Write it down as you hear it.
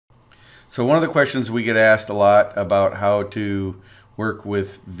So one of the questions we get asked a lot about how to work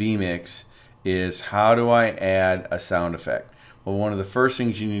with Vmix is, how do I add a sound effect? Well, one of the first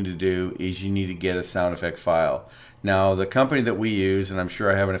things you need to do is you need to get a sound effect file. Now, the company that we use, and I'm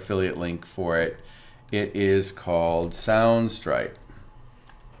sure I have an affiliate link for it, it is called Soundstripe.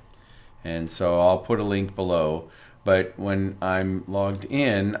 And so I'll put a link below. But when I'm logged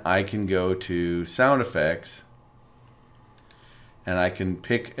in, I can go to Sound Effects, and I can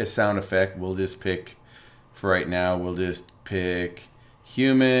pick a sound effect. We'll just pick, for right now, we'll just pick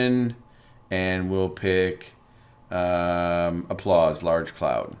human, and we'll pick applause, large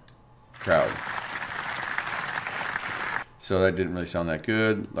crowd. So that didn't really sound that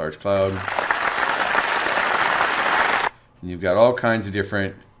good, large cloud. And you've got all kinds of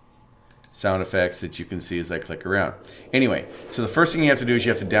different sound effects that you can see as I click around. Anyway, so the first thing you have to do is you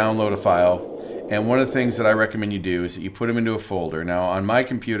have to download a file. And one of the things that I recommend you do is that you put them into a folder. Now, on my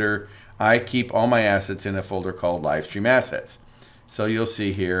computer, I keep all my assets in a folder called Livestream Assets. So you'll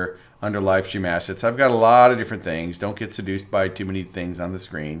see here under Livestream Assets, I've got a lot of different things. Don't get seduced by too many things on the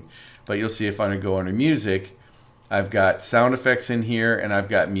screen. But you'll see if I go under Music, I've got sound effects in here, and I've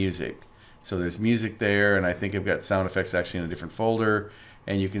got music. So there's music there, and I think I've got sound effects actually in a different folder.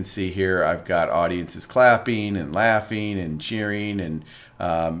 And you can see here I've got audiences clapping and laughing and cheering and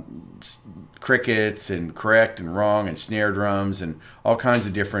crickets and correct and wrong and snare drums and all kinds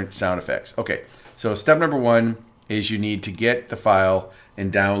of different sound effects. Okay, so step number one is you need to get the file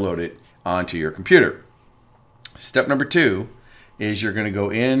and download it onto your computer. Step number two is you're going to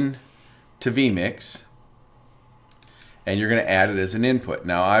go in to Vmix, and you're going to add it as an input.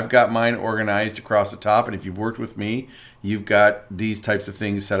 Now, I've got mine organized across the top, and if you've worked with me, you've got these types of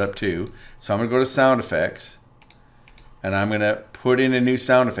things set up too. So I'm going to go to Sound Effects, and I'm going to put in a new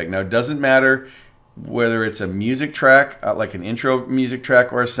sound effect. Now, it doesn't matter whether it's a music track, like an intro music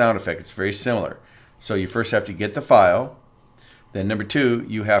track, or a sound effect. It's very similar. So you first have to get the file. Then number two,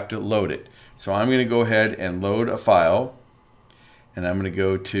 you have to load it. So I'm going to go ahead and load a file, and I'm going to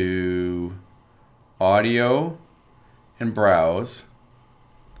go to Audio and Browse,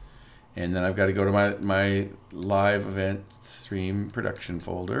 and then I've got to go to my live event stream production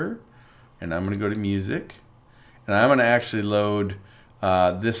folder, and I'm going to go to music, and I'm going to actually load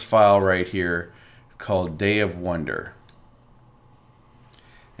this file right here called Day of Wonder.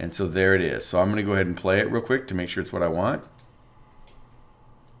 And so there it is. So I'm going to go ahead and play it real quick to make sure it's what I want.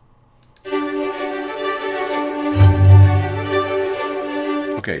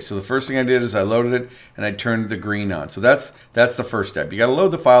 Okay, so the first thing I did is I loaded it and I turned the green on. So that's the first step. You got to load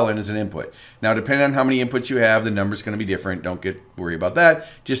the file in as an input. Now, depending on how many inputs you have, the number's going to be different. Don't worry about that.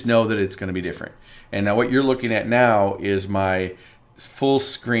 Just know that it's going to be different. And now what you're looking at now is my full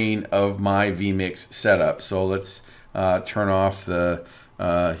screen of my Vmix setup. So let's turn off the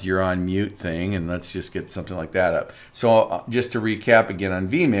you're on mute thing, and let's just get something like that up. So just to recap again on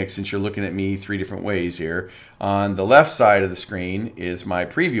Vmix, since you're looking at me three different ways here, on the left side of the screen is my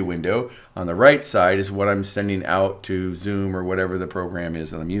preview window. On the right side is what I'm sending out to Zoom or whatever the program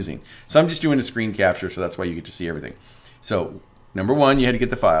is that I'm using. So I'm just doing a screen capture, so that's why you get to see everything. So number one, you had to get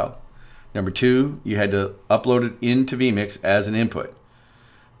the file. Number two, you had to upload it into Vmix as an input.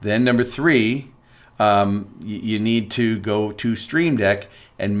 Then number three, you need to go to Streamdeck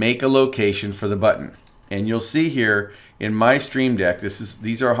and make a location for the button. And you'll see here in my Streamdeck,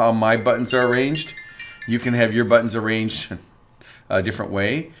 these are how my buttons are arranged. You can have your buttons arranged a different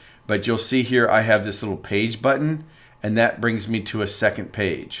way, but you'll see here I have this little page button, and that brings me to a second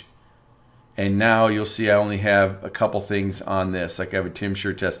page. And now you'll see I only have a couple things on this, like I have a Tim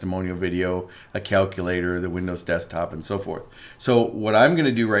Sure testimonial video, a calculator, the Windows desktop, and so forth. So what I'm going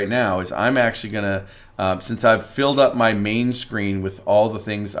to do right now is I'm actually going to, since I've filled up my main screen with all the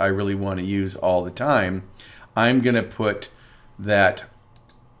things I really want to use all the time, I'm going to put the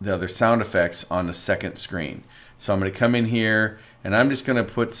other sound effects on the second screen. So I'm going to come in here, and I'm just going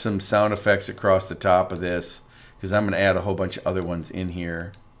to put some sound effects across the top of this, because I'm going to add a whole bunch of other ones in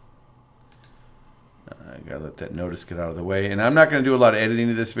here. I gotta let that notice get out of the way, and I'm not going to do a lot of editing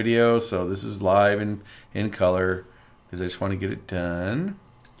to this video, so this is live in color because I just want to get it done.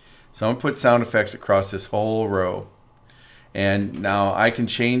 So I'm going to put sound effects across this whole row, and now I can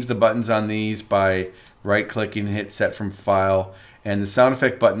change the buttons on these by right clicking and hit set from file, and the sound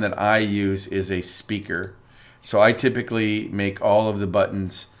effect button that I use is a speaker. So I typically make all of the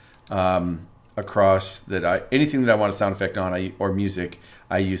buttons across anything that I want a sound effect on or music,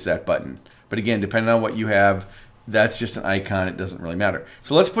 I use that button. But again, depending on what you have, that's just an icon. It doesn't really matter.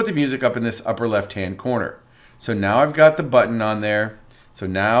 So let's put the music up in this upper left-hand corner. So now I've got the button on there. So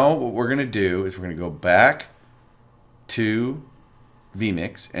now what we're going to do is we're going to go back to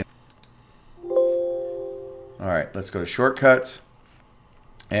Vmix. And All right, let's go to shortcuts.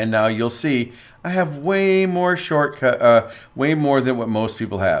 And now you'll see I have way more way more than what most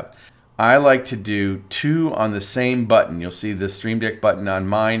people have. I like to do 2 on the same button. You'll see the Streamdeck button on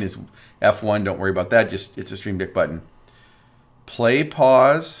mine is F1. Don't worry about that. Just it's a Streamdeck button. Play,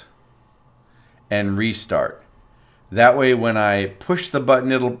 pause, and restart. That way, when I push the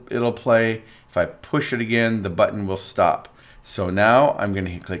button, it'll play. If I push it again, the button will stop. So now I'm going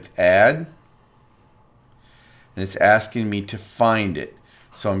to click Add, and it's asking me to find it.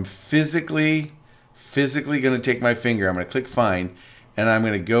 So I'm physically going to take my finger. I'm going to click Find, and I'm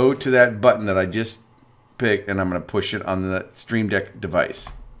going to go to that button that I just picked, and I'm going to push it on the Streamdeck device.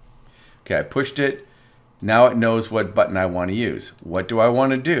 Okay, I pushed it. Now it knows what button I want to use. What do I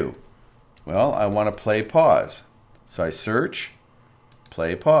want to do? Well, I want to play, pause. So I search,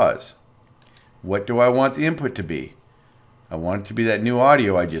 play, pause. What do I want the input to be? I want it to be that new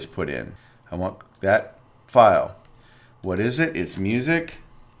audio I just put in. I want that file. What is it? It's music.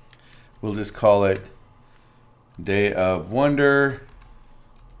 We'll just call it Day of Wonder.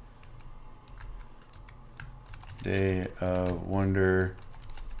 Day of Wonder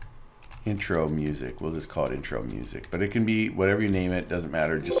intro music. We'll just call it intro music. But it can be whatever you name it. Doesn't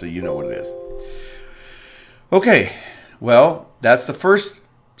matter. Just so you know what it is. Okay. Well, that's the first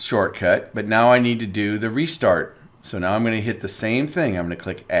shortcut. But now I need to do the restart. So now I'm going to hit the same thing. I'm going to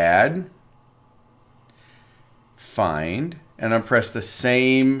click Add, Find, and I'm press the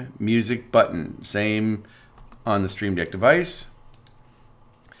same music button, same on the Streamdeck device.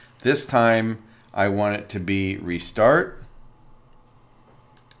 This time I want it to be restart,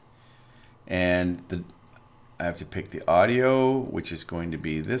 and I have to pick the audio, which is going to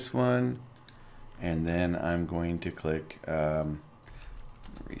be this one, and then I'm going to click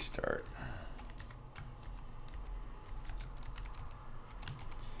restart.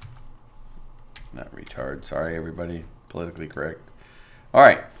 Not retard, sorry everybody, politically correct. All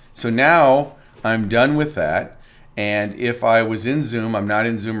right, so now I'm done with that. And if I was in Zoom, I'm not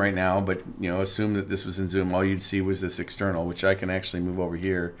in Zoom right now, but assume that this was in Zoom, all you'd see was this external, which I can actually move over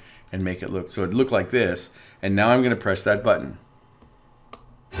here and make it look, so it'd look like this. And now I'm gonna press that button.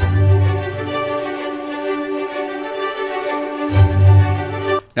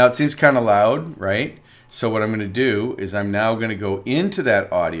 Now it seems kind of loud, right? So what I'm gonna do is I'm now gonna go into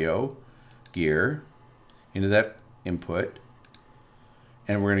that audio gear, into that input,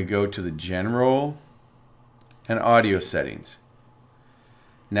 and we're going to go to the general and audio settings.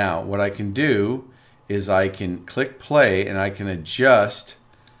 Now what I can do is I can click play and I can adjust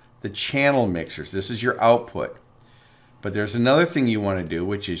the channel mixers. This is your output, but there's another thing you want to do,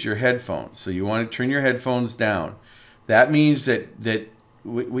 which is your headphones. So you want to turn your headphones down. That means that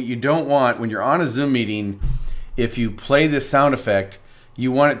what you don't want when you're on a Zoom meeting, if you play this sound effect, you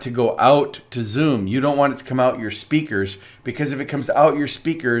want it to go out to Zoom. You don't want it to come out your speakers, because if it comes out your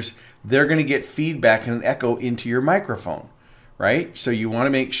speakers, they're going to get feedback and an echo into your microphone, right? So you want to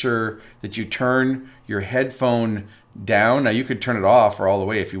make sure that you turn your headphone down. Now you could turn it off or all the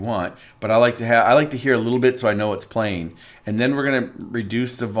way if you want, but I like to hear a little bit so I know it's playing. And then we're going to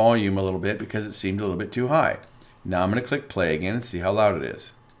reduce the volume a little bit because it seemed a little bit too high. Now I'm going to click play again and see how loud it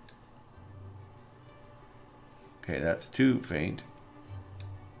is. Okay, that's too faint.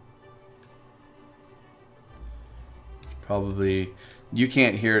 Probably, you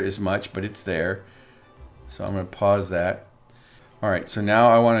can't hear it as much, but it's there. So I'm going to pause that. All right, so now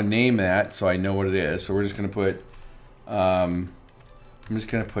I want to name that so I know what it is. So we're just going to put, I'm just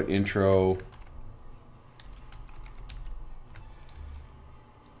going to put intro.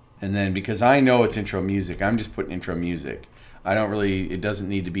 And then because I know it's intro music, I'm just putting intro music. I don't really, it doesn't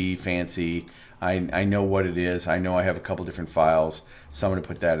need to be fancy. I know what it is. I know I have a couple different files, so I'm going to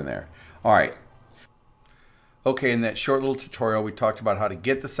put that in there. All right. Okay, in that short little tutorial, we talked about how to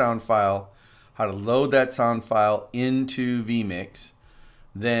get the sound file, how to load that sound file into Vmix.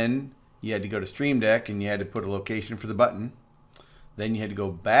 Then you had to go to Streamdeck and you had to put a location for the button. Then you had to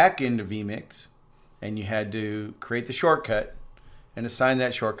go back into Vmix and you had to create the shortcut and assign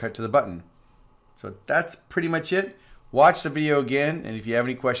that shortcut to the button. So that's pretty much it. Watch the video again, and if you have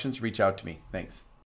any questions, reach out to me. Thanks.